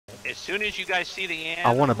as soon as you guys see the end,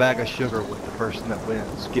 I want a bag of sugar with the person that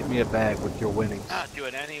wins. Get me a bag with your winnings. do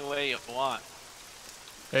it any way you want.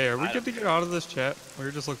 Hey, are we good to get out of this chat? We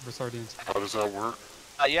were just looking for sardines. How does that work?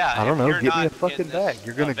 Yeah. I don't know. Get me a fucking bag.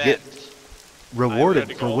 You're gonna get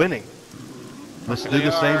rewarded for winning. Let's do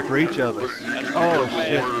the same for each of us. Oh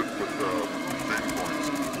shit!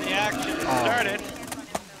 The action started.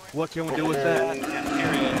 What can we do with that?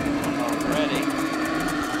 Period. Already.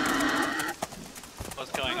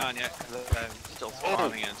 What's going on yet? Because I'm still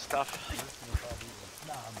spawning and stuff.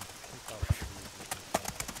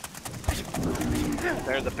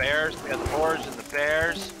 There the bears. We got the boars and the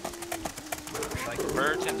bears. Like the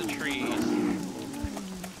birds in the trees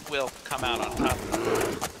will come out on top.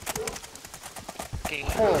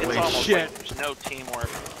 Holy shit! Like there's no teamwork.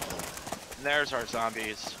 And there's our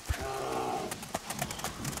zombies.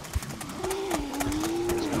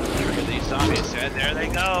 Just gonna trigger these zombies, and there they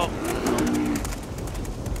go.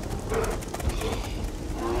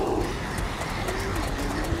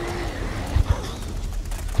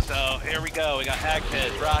 So here we go. We got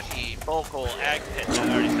Agpid, Rocky, Vocal, Agpid.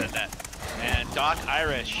 I already said that. And Doc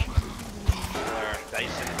Irish. They're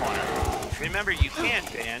dice in the corner. Remember, you can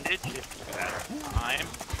bandage if you have time.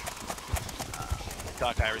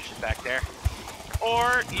 Doc Irish is back there.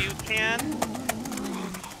 Or you can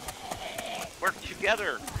work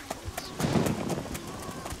together.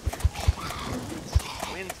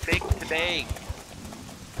 Win big today.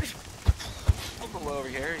 Vocal over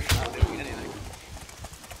here. He's not doing anything.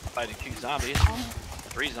 Fighting 2 zombies.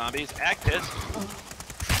 3 zombies. Actus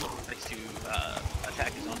likes to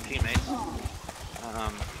attack his own teammates.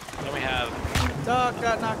 Then we have... Doc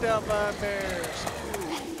got knocked out by bears.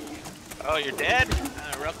 Oh, you're dead?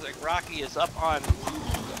 Rocky is up on...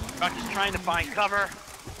 Rocky's trying to find cover.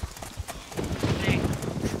 Okay.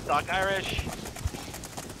 Doc Irish.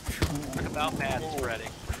 Talk about mad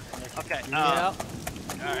spreading. Okay, Yep.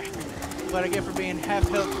 Alright. What I get for being half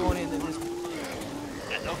health going into this.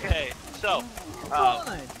 Okay, so...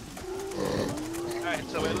 Alright,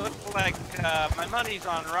 so it looks like my money's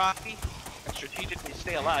on Rocky. Strategically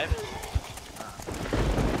stay alive.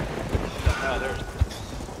 There's...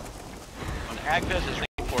 When Agnes is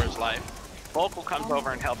thinking for his life, Vocal comes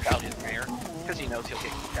over and helps out his mayor, because he knows he'll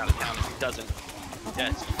get kicked out of town if he doesn't.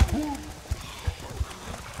 Yes.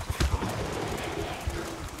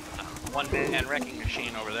 One-man wrecking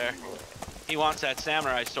machine over there. He wants that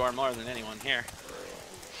samurai sword more than anyone here.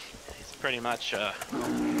 He's pretty much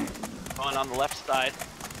going on the left side,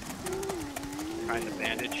 trying to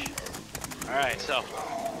bandage. Alright, so...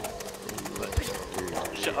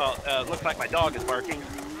 looks like my dog is barking.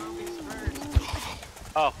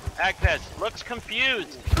 Oh, Agpez looks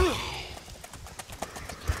confused.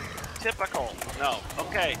 Typical. No.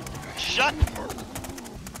 Okay. Shut.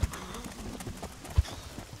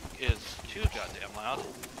 Is too goddamn loud.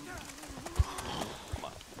 Come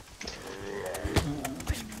on.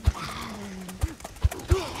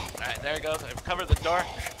 Alright, there it goes. I've covered the door.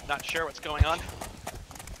 Not sure what's going on.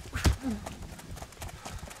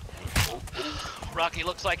 Rocky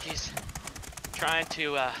looks like he's trying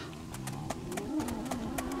to, yeah,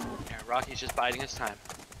 Rocky's just biding his time.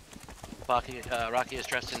 Rocky is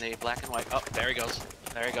dressed in the black and white. Oh, there he goes.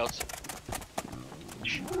 There he goes.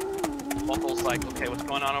 Vocal's like, okay, what's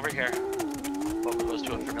going on over here? Vocal goes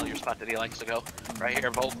to a familiar spot that he likes to go. Right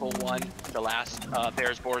here, Vocal won the last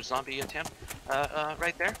Bears Boar zombie attempt.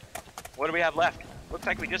 Right there. What do we have left? Looks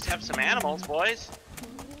like we just have some animals, boys.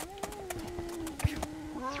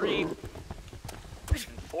 3 and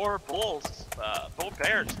 4 bulls, bull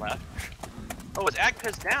bears left. Oh, is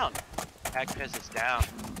Agpez down? Agpez is down.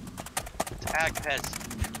 It's Agpez.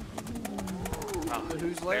 Oh,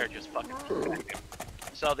 Who's bear left? just fucking attacked him.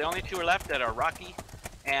 So the only 2 are left that are Rocky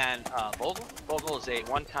and Vogel. Vogel is a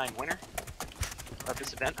one-time winner of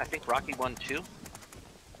this event. I think Rocky won 2.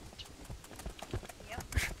 Yep.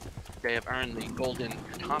 They have earned the golden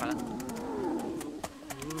katana.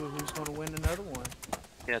 Ooh, who's gonna win another one?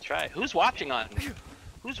 Yeah, that's right. Who's watching on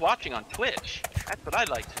Twitch? That's what I'd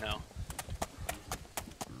like to know.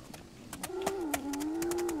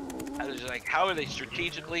 I was like, how are they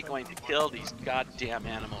strategically going to kill these goddamn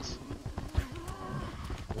animals?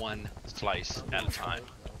 One slice at a time.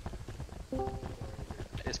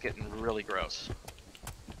 It's getting really gross.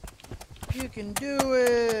 You can do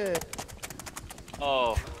it!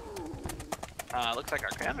 Oh. Looks like our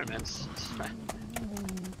cameraman's...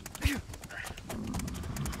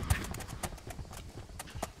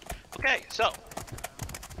 Okay, so...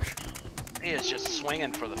 He is just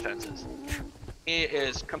swinging for the fences. He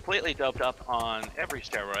is completely doped up on every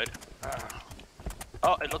steroid.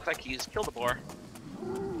 Oh, it looks like he's killed a boar.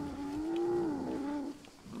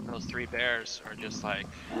 Those 3 bears are just like...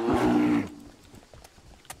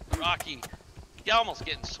 Rocky, you're almost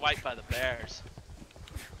getting swiped by the bears.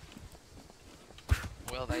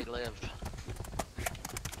 Will they live?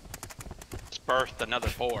 It's birthed another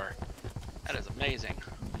boar. That is amazing.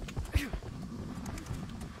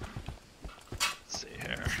 Let's see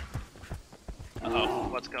here. Uh-oh,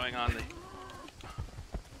 what's going on?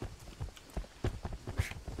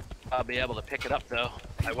 I'll be able to pick it up though.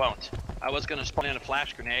 I won't. I was gonna spawn in a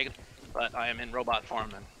flash grenade, but I am in robot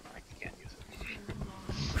form and I can't use it.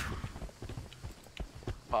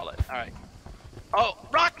 Follow it. Alright. Oh,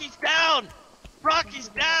 Rocky's down! Rocky's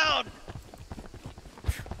down!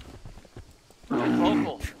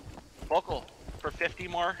 Vocal, for 50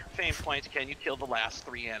 more fame points, can you kill the last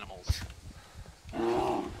 3 animals?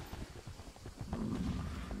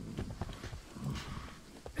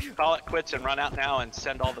 Call it quits and run out now and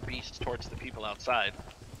send all the beasts towards the people outside.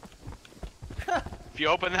 If you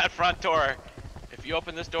open that front door, if you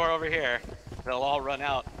open this door over here, they'll all run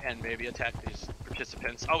out and maybe attack these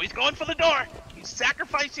participants. Oh, he's going for the door! He's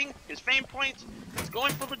sacrificing his fame points. He's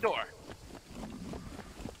going for the door.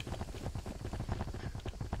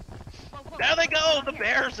 There they go! The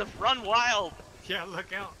bears have run wild! Yeah,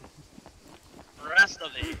 look out. The rest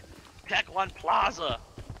of the Tech 1 Plaza.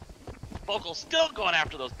 Vocal's still going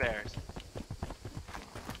after those bears.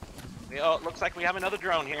 Oh, it looks like we have another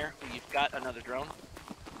drone here. We've got another drone.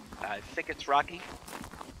 I think it's Rocky.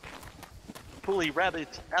 Pulley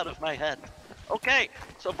rabbit out of my head. Okay,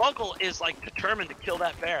 so Vocal is like determined to kill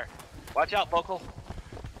that bear. Watch out, Vocal.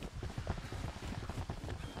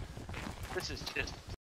 This is just